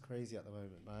inflation's crazy at the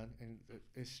moment, man, and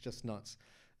it's just nuts.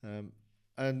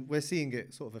 And we're seeing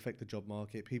it sort of affect the job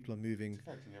market. People are moving. It's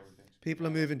affecting everything. People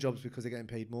are moving jobs because they're getting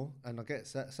paid more. And I get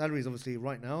salaries, obviously,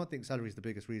 right now, I think salary is the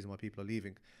biggest reason why people are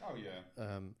leaving. Oh,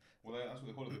 yeah. Well, that's what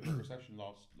they called it, the Great Recession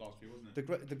last year, wasn't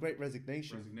it? The Great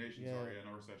Resignation.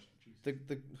 Not recession.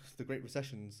 The Great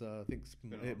Recessions, I think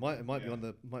it might be on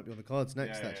the cards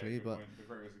next, actually. But the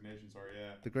Great Resignation,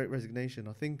 the Great Resignation,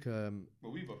 I think.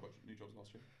 Well, we both got new jobs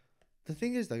last year. The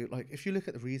thing is, though, like if you look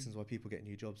at the reasons why people get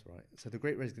new jobs, right? So the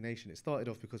Great Resignation, it started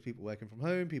off because people working from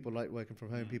home, people like working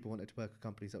from home, people wanted to work at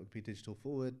companies that would be digital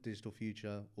forward, digital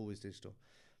future, always digital.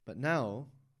 But now,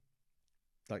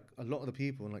 like a lot of the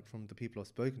people, and like from the people I've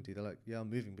spoken to, they're like, yeah, I'm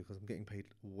moving because I'm getting paid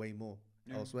way more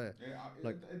elsewhere. Yeah,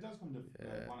 it does come to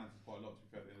finances quite a lot, to be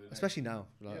fair. Especially now,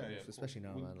 especially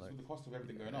now, man. Like, with the cost of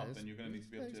everything going up, then you're going to need to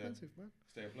be able to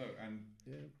stay afloat. And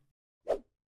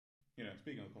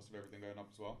speaking of the cost of everything going up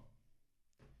as well,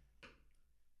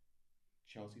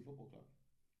 Chelsea Football Club.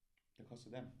 The cost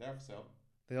of them. They're for sale.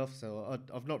 They are for sale.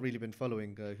 I've not really been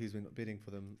following who's been bidding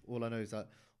for them. All I know is that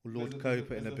Lord Coe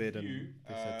put in a bid, and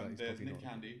they said that he's there's probably Nick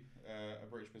not. Candy, a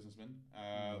British businessman.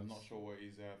 I'm not sure what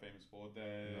he's famous for.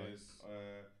 There's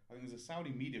I think there's a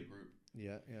Saudi media group.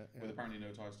 Yeah. With apparently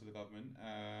no ties to the government.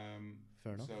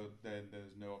 Fair enough. So then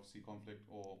there's no obviously conflict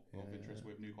or interest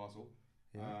with Newcastle.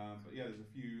 But there's a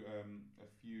few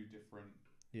different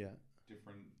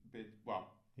bid. Well.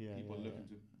 People are looking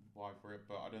to buy for it,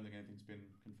 but I don't think anything's been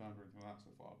confirmed or anything like that so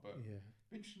far. But it'd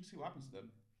be interesting to see what happens to them.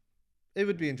 It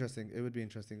would be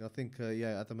interesting. I think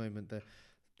at the moment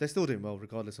they're still doing well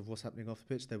regardless of what's happening off the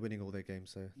pitch. They're winning all their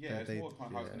games. So it's more kind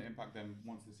of how it's going to impact them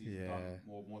once the season's done.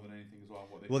 More than anything as well.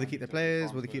 Will they keep their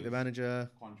players? Will they keep their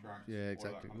manager? Contracts. Yeah,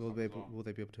 exactly. Will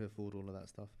they be able to afford all of that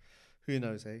stuff? Who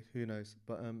knows? Who knows?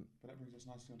 But that brings us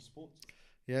nicely on to sports.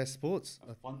 Yeah, sports.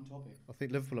 A fun topic. I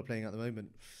think Liverpool are playing at the moment.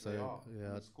 So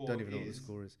I don't even know what the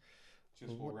score is.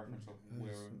 Just for reference of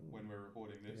when we're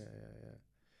recording this.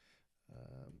 Yeah.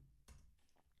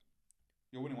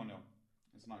 You're winning 1-0.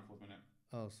 It's the 94th minute.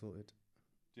 Oh, sorted.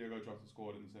 Diogo Jota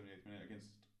scored in the 78th minute against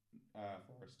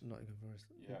Forest. Nottingham Forest.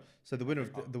 Yeah. So the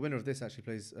winner of this actually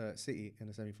plays City in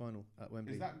the semi-final at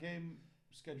Wembley. Is that game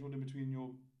scheduled in between your?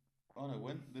 Oh no,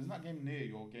 when isn't that game near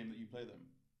your game that you play them?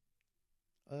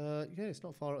 Yeah, it's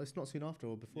not far. It's not soon after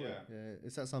or before it. Yeah. Yeah,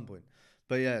 it's at some point.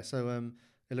 But yeah, so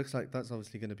it looks like that's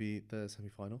obviously going to be the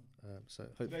semi-final. So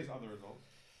hopefully, Today's other results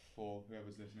for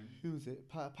whoever's listening. who was it?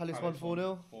 Palace won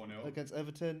 4-0 4-0 against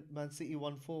Everton. Man City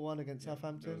won 4-1 against There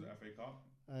Southampton. was the FA Cup,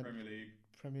 And Premier League.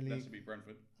 Premier League. Leicester beat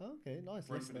Brentford. Oh, okay, nice.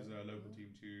 Brentford Leicester. is a local team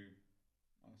to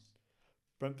us.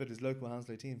 Brentford is local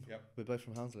Hounslow team. Yep. We're both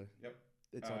from Hounslow. Yep.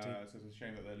 It's our team. So it's a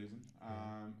shame that they're losing.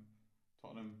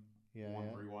 Tottenham Yeah, won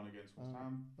yeah. 3-1 against West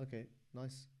Ham. Okay,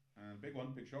 nice. And big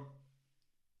one, big shock.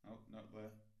 Oh, no,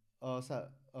 there. Oh, what's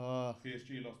that?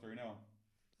 PSG lost 3-0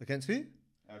 Against who?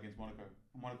 against Monaco.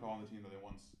 Monaco on the team that they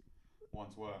once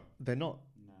were. They're not.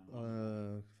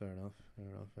 No. Fair enough.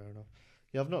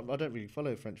 Yeah, I don't really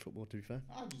follow French football, to be fair.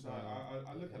 I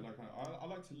look at I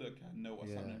like to look and know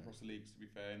what's happening across the leagues. To be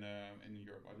fair, in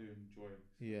Europe, I do enjoy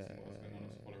Yeah, seeing what's going on. I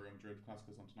also follow Real Madrid.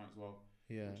 Classicos on tonight as well,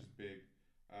 Yeah. which is big.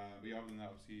 But yeah, other than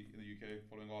that, obviously in the UK,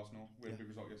 following Arsenal, we had a big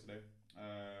result yesterday.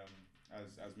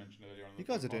 As mentioned earlier on. You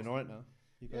guys are doing alright now.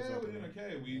 Yeah, we're doing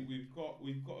okay. We've got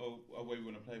a way we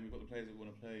want to play. We've got the players that we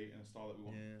want to play in a style that we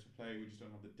want to play. We just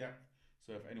don't have the depth.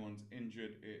 So if anyone's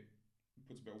injured, it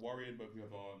puts a bit of worry in. But if we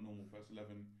have our normal first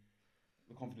 11,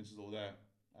 the confidence is all there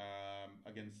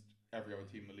against every other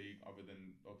team in the league, other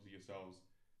than obviously yourselves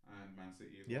and Man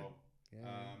City as well.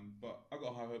 Yeah. But I've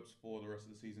got high hopes for the rest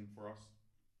of the season for us.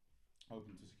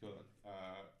 Hoping to secure that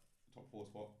top 4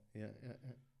 spot. Yeah.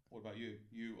 What about you?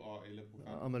 You are a Liverpool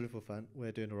fan. I'm a Liverpool fan.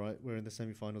 We're doing alright. We're in the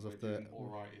semi-finals of the.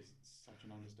 Alright is such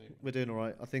an understatement. We're doing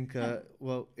alright. I think.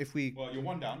 Well, you're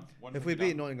one down. If we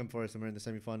beat Nottingham Forest and we're in the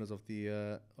semi-finals of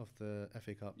the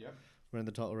FA Cup, Yep. we're in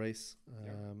the title race.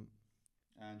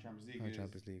 And Champions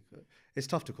League. It's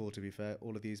tough to call, to be fair,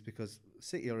 all of these, because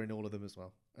City are in all of them as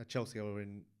well. Chelsea are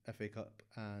in FA Cup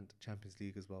and Champions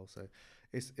League as well. So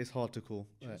it's hard to call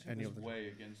any of them. Way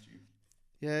against you.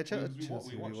 Yeah, we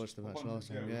watched the match last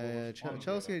time.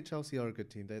 Chelsea are a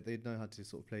good team. They know how to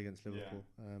sort of play against Liverpool.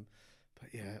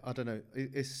 But yeah, I don't know.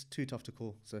 It's too tough to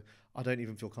call. So I don't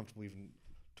even feel comfortable even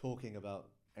talking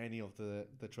about any of the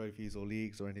trophies or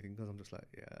leagues or anything, because I'm just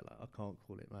like, I can't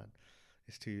call it, man.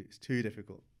 It's too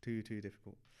difficult. Too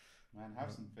difficult. Man,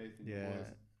 have some faith in your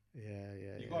boys. Yeah.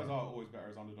 You guys are always better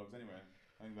as underdogs anyway.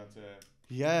 I think that's a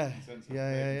consensus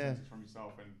from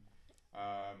yourself and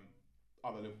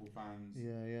other Liverpool fans.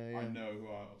 Yeah. I know who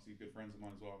are obviously good friends of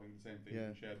mine as well. I think the same thing has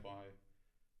been shared by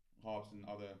Harps and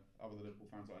other Liverpool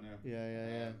fans that I know.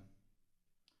 Yeah.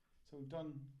 So we've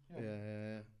done.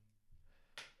 Yeah.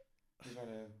 We've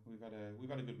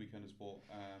had a good weekend of sport.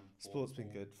 Sport's been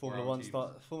good. Formula One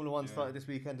started this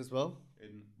weekend as well.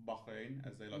 In Bahrain,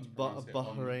 as they like to pronounce it.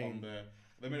 Bahrain.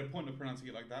 They made a point of pronouncing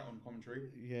it like that on commentary.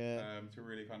 Yeah. To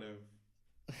really kind of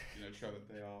show that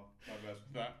they are diverse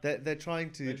with that. They're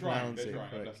trying to pronounce it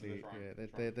correctly.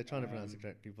 They're trying to pronounce it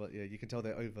correctly, but yeah, you can tell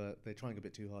they're trying a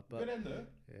bit too hard. But good end though.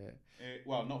 Yeah.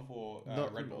 Not for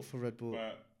Red Bull. Not for Red Bull.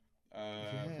 But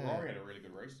Ferrari had a really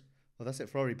good race. Well, that's it.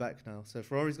 Ferrari back now. So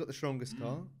Ferrari's got the strongest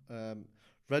car.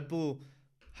 Red Bull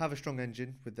have a strong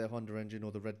engine with their Honda engine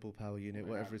or the Red Bull Power Unit,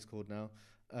 whatever it's called now.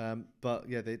 But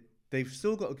yeah, they've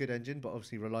still got a good engine, but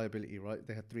obviously reliability, right?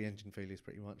 They had 3 engine failures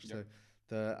pretty much. Yep. So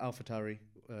the AlphaTauri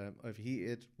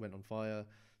overheated, went on fire.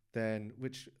 Then,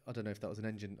 which I don't know if that was an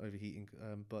engine overheating,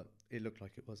 but it looked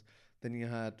like it was. Then you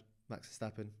had Max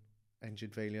Verstappen,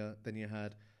 engine failure. Then you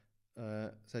had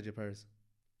Sergio Perez.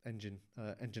 Engine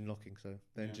locking, so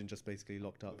the engine just basically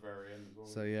locked up. At the very end as well.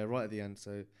 So yeah, right at the end.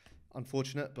 So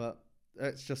unfortunate, but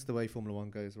it's just the way Formula One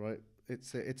goes, right?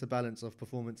 It's a balance of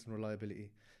performance and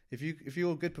reliability. If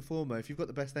you're a good performer, if you've got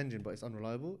the best engine but it's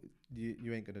unreliable, you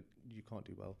can't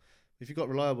do well. If you've got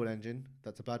a reliable engine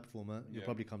that's a bad performer, you'll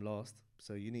probably come last.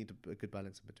 So you need a good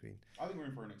balance in between. I think we're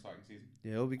in for an exciting season.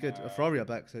 Yeah, it'll be good. Ferrari are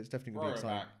back, so it's definitely going to be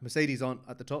exciting. Mercedes aren't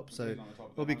at the top, so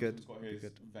it'll be good. He's got his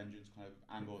vengeance kind of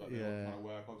angle that they want to kind of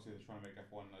work. Obviously, they're trying to make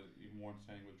F1 even more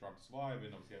entertaining with Drive to Survive,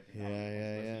 and obviously everything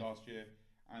happened last year,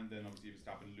 and then obviously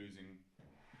Verstappen losing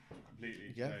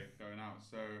completely today, going out.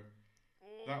 So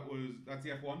that's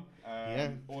the F1.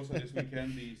 Also this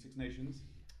weekend, the Six Nations.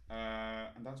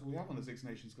 And that's all we have on the Six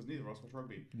Nations, because neither of us watch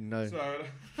rugby. No. So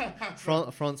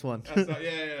France won. France.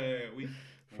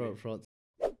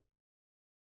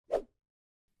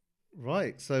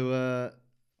 Right. So a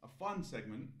fun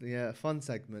segment. Yeah, a fun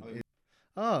segment.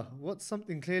 What's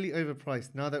something clearly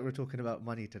overpriced? Now that we're talking about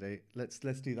money today, let's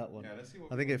do that one. Yeah, let's see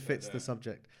what I think it fits the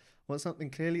subject. What's something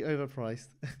clearly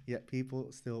overpriced yet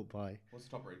people still buy? What's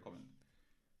the top rated comment?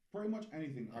 Pretty much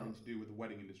anything having to do with the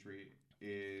wedding industry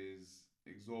is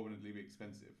exorbitantly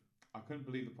expensive. I couldn't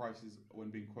believe the prices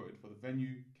when being quoted for the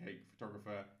venue, cake,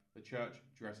 photographer, the church,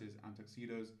 dresses and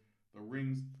tuxedos, the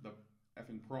rings, the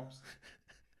effing props.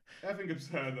 effing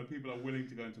absurd that people are willing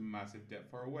to go into massive debt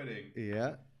for a wedding.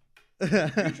 Yeah. You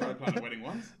tried to plan a wedding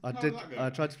once. I How did. did that go? I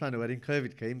tried to plan a wedding.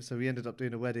 COVID came, so we ended up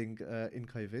doing a wedding in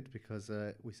COVID because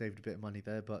we saved a bit of money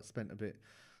there, but spent a bit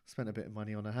of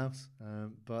money on a house.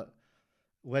 But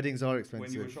weddings are expensive.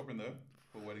 When you were shopping though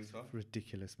for wedding stuff,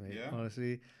 Ridiculous, mate. Yeah?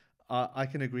 Honestly, I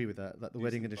can agree with that. That the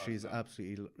wedding Decent industry is price, though.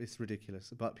 absolutely it's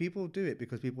ridiculous. But people do it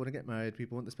because people want to get married.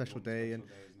 People want the special What a day, special and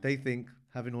day, isn't it? they think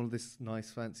having all this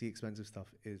nice, fancy, expensive stuff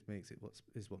makes it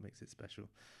what makes it special.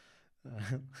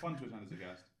 Fun to attend as a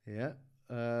guest.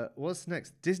 Yeah. What's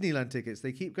next? Disneyland tickets.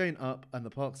 They keep going up, and the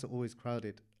parks are always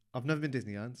crowded. I've never been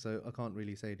Disneyland, so I can't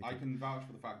really say anything. I can vouch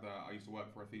for the fact that I used to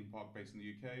work for a theme park based in the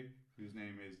UK, whose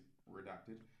name is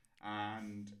redacted,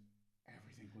 and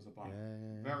everything was a bump.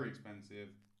 Yeah. Very expensive.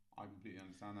 I completely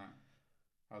understand that.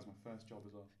 That was my first job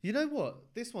as well. You know what?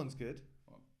 This one's good.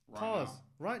 Right Cars. now.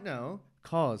 Right now,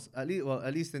 cars. At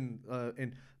least in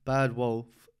Bad Wolf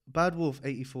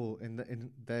 84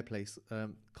 in their place.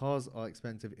 Cars are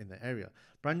expensive in the area.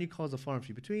 Brand new cars are far and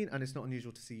few between, and it's not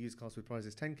unusual to see used cars with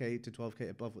prices 10k to 12k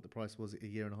above what the price was a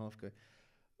year and a half ago.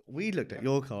 We looked at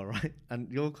your car, right? And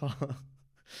your car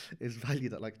is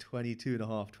valued at like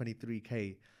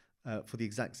 23k for the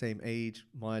exact same age,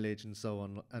 mileage, and so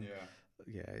on. And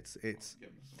Yeah. it's Get me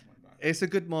some money back. it's a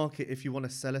good market if you want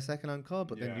to sell a second-hand car,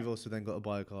 but then Yeah. you've also then got to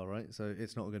buy a car, right? So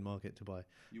it's not a good market to buy.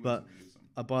 You but- win some, you lose some.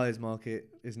 A buyer's market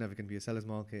is never going to be a seller's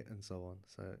market, and so on.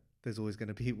 So there's always going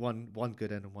to be one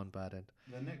good end and one bad end.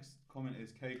 The next comment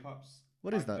is K-Cups.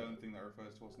 What is I that? don't think that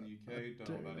refers to us in the UK. Don't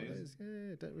know what that is.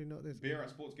 Yeah, don't really know what this. Beer at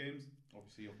sports games.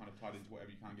 Obviously, you're kind of tied into whatever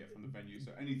you can get from the venue.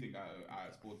 So anything at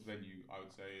a sports venue, I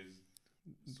would say, is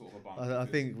sort of a bump. I because-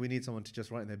 think we need someone to just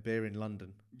write in there beer in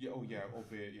London. Yeah. Oh yeah. Or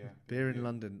beer. Yeah. Beer in yeah.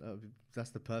 London. That's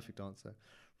the perfect answer.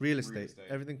 Real estate. estate.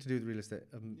 Everything to do with real estate.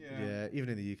 Yeah. Even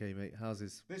in the UK, mate.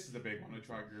 Houses. This is a big one, which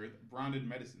I agree with. Branded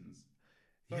medicines.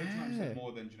 39% Yeah.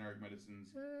 more than generic medicines.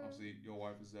 Yeah. Obviously, your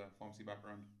wife is a pharmacy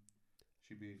background.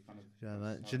 She'd be kind of. Yeah,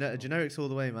 man. that's how it's Generics all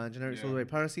the way, man. Generics all the Yeah. way.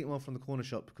 Paracetamol from the corner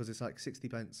shop because it's like 60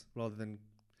 pence rather than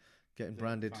getting the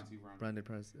branded fancy brand. branded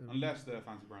paracetamol. Unless the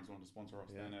fancy brands want to sponsor us,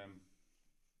 Yeah. then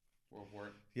we're all for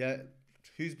it. Yeah,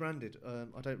 who's branded?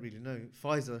 I don't really know.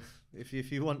 Pfizer. If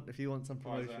you want some Pfizer.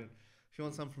 promotion, if you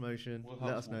want some promotion, We'll let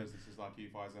help us small know. businesses like you,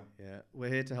 Pfizer. Yeah, we're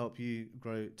here to help you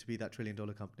grow to be that $1 trillion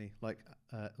company, like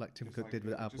Tim Just Cook like did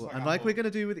with Google, just Apple, like and like Apple we're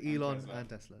gonna do with and Elon Tesla. and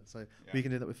Tesla. So Yeah. we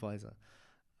can do that with Pfizer.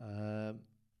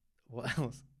 What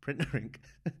else? Printer ink.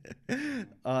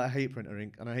 I hate printer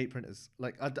ink, and I hate printers.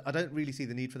 Like I don't really see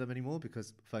the need for them anymore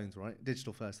because phones, right?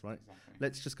 Digital first, right? Exactly.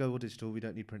 Let's just go all digital. We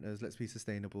don't need printers. Let's be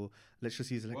sustainable. Let's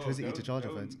just use electricity to charge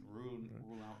our phones. Rule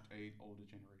out a older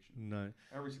generation. No.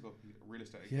 Every single real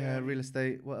estate. Yeah, again. real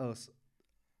estate. What else?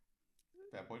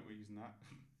 Fair point. We're using that.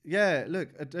 Yeah, look,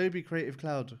 Adobe Creative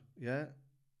Cloud. Yeah.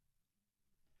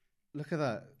 Look at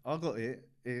that. I got it.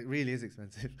 It really is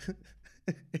expensive.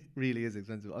 It really is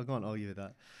expensive. I can't argue with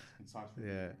that. Insightful.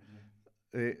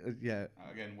 Yeah. Yeah.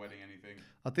 Again, wedding anything.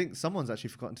 I think someone's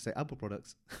actually forgotten to say Apple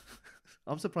products.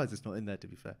 I'm surprised it's not in there, to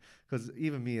be fair, because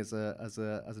even me as an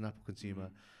Apple consumer,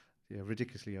 yeah,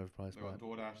 ridiculously overpriced. They've got Right?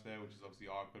 DoorDash there, which is obviously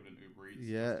our equivalent Uber Eats.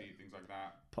 Yeah. Just Eat, things like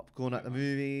that. Popcorn at the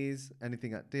movies,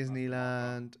 anything at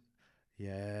Disneyland.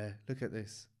 Yeah, look at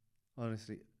this.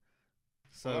 Honestly.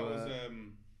 So Well,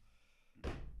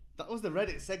 that was the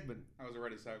Reddit segment. that was a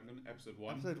Reddit segment, episode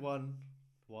 1. Episode 1.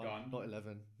 Done. Not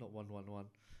 11. Not 111.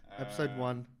 Episode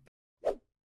 1.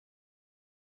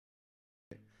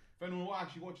 If anyone who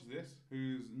actually watches this,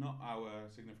 who's not our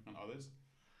significant others,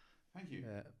 thank you.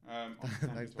 Yeah.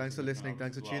 Obviously, Thanks for listening.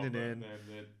 Thanks for tuning in.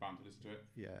 They're bound to listen to it.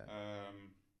 Yeah.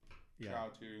 Yeah. Shout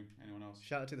out to anyone else.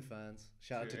 Shout out to the fans.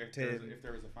 Shout out to if there is- Tim. if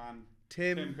there is a fan.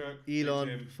 Tim, Cook, Big Elon,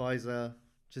 Tim, Pfizer.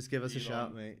 Just give us a Elon,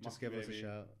 shout, mate. Just Musky give us a Baby.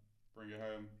 shout. bring it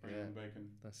home, bring Yeah. home bacon.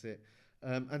 That's it.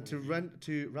 And to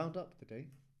round up the day,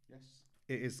 Yes.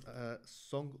 it is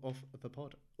song of the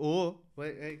pod. Or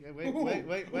wait. Yeah,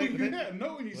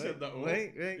 no, when you said that.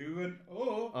 Wait. You went,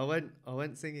 oh. I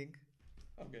went singing.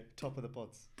 Okay. Top of the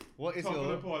pods. What is Top of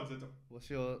your the pods.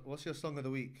 what's your song of the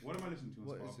week? What am I listening to on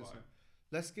What is Spotify? your song?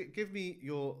 Let's give me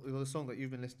the song that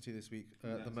you've been listening to this week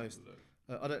Let's the have most. a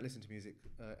look. I don't listen to music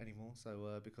anymore,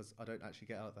 so because I don't actually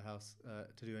get out of the house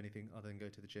to do anything other than go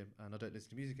to the gym, and I don't listen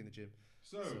to music in the gym.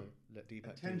 So, Let Deepak do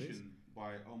this. Attention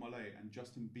by Omalay and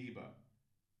Justin Bieber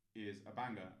is a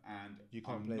banger, and You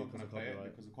can't I'm play it not because going to of play it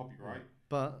copyright. because of copyright.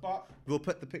 But But we'll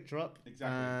put the picture up, Exactly.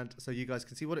 and so you guys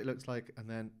can see what it looks like, and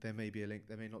then there may be a link,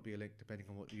 there may not be a link, depending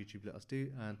on what YouTube let us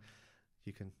do, and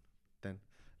you can then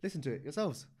listen to it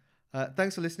yourselves.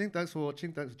 Thanks for listening. Thanks for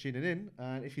watching. Thanks for tuning in.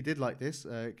 And if you did like this,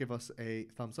 give us a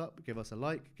thumbs up, give us a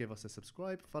like, give us a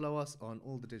subscribe, follow us on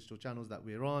all the digital channels that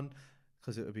we're on,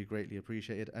 because it would be greatly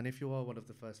appreciated. And if you are one of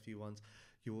the first few ones,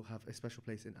 you will have a special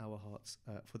place in our hearts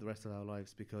for the rest of our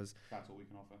lives, because That's all we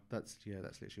can offer. that's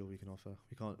literally all we can offer.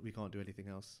 We can't do anything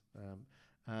else.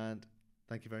 And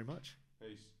thank you very much.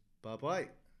 Peace. Bye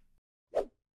bye.